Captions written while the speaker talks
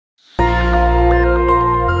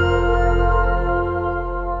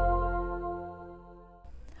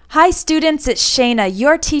Hi students, it's Shayna,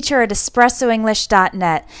 your teacher at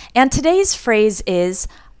EspressoEnglish.net, and today's phrase is,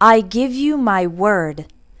 I give you my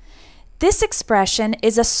word. This expression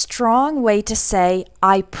is a strong way to say,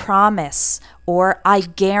 I promise, or I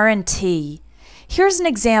guarantee. Here's an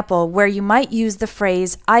example where you might use the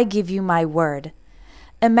phrase, I give you my word.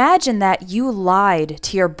 Imagine that you lied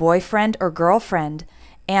to your boyfriend or girlfriend,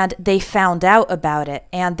 and they found out about it,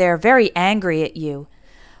 and they're very angry at you.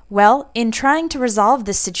 Well, in trying to resolve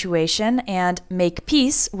this situation and make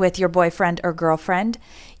peace with your boyfriend or girlfriend,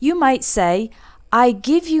 you might say, I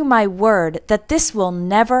give you my word that this will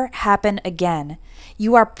never happen again.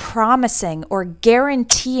 You are promising or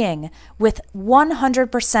guaranteeing with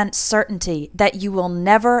 100% certainty that you will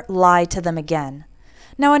never lie to them again.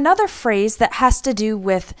 Now, another phrase that has to do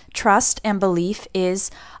with trust and belief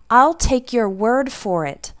is, I'll take your word for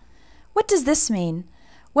it. What does this mean?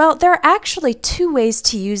 Well, there are actually two ways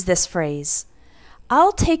to use this phrase.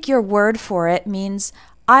 I'll take your word for it means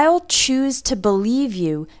I'll choose to believe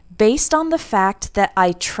you based on the fact that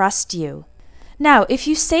I trust you. Now, if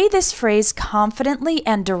you say this phrase confidently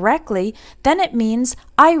and directly, then it means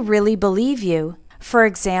I really believe you. For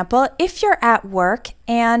example, if you're at work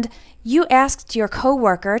and you asked your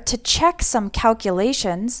coworker to check some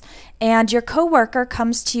calculations, and your coworker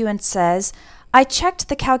comes to you and says, I checked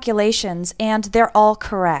the calculations and they're all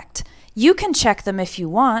correct. You can check them if you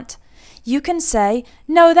want. You can say,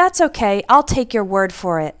 no, that's okay, I'll take your word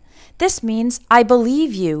for it. This means I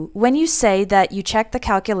believe you when you say that you checked the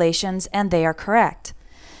calculations and they are correct.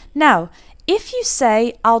 Now, if you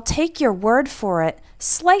say, I'll take your word for it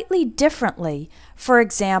slightly differently, for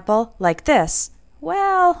example, like this,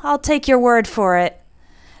 well, I'll take your word for it,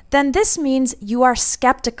 then this means you are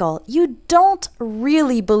skeptical. You don't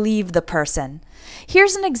really believe the person.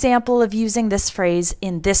 Here's an example of using this phrase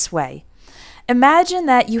in this way. Imagine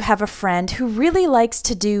that you have a friend who really likes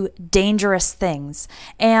to do dangerous things,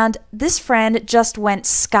 and this friend just went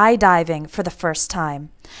skydiving for the first time.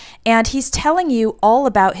 And he's telling you all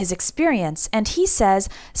about his experience, and he says,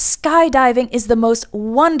 skydiving is the most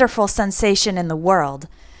wonderful sensation in the world.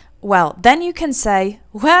 Well, then you can say,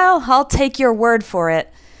 well, I'll take your word for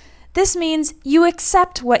it. This means you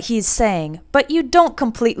accept what he's saying, but you don't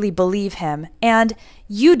completely believe him, and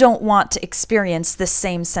you don't want to experience this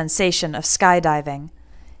same sensation of skydiving.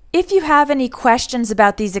 If you have any questions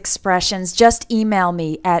about these expressions, just email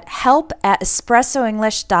me at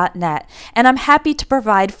help@espressoenglish.net, and I'm happy to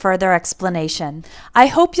provide further explanation. I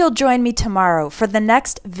hope you'll join me tomorrow for the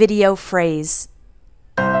next video phrase.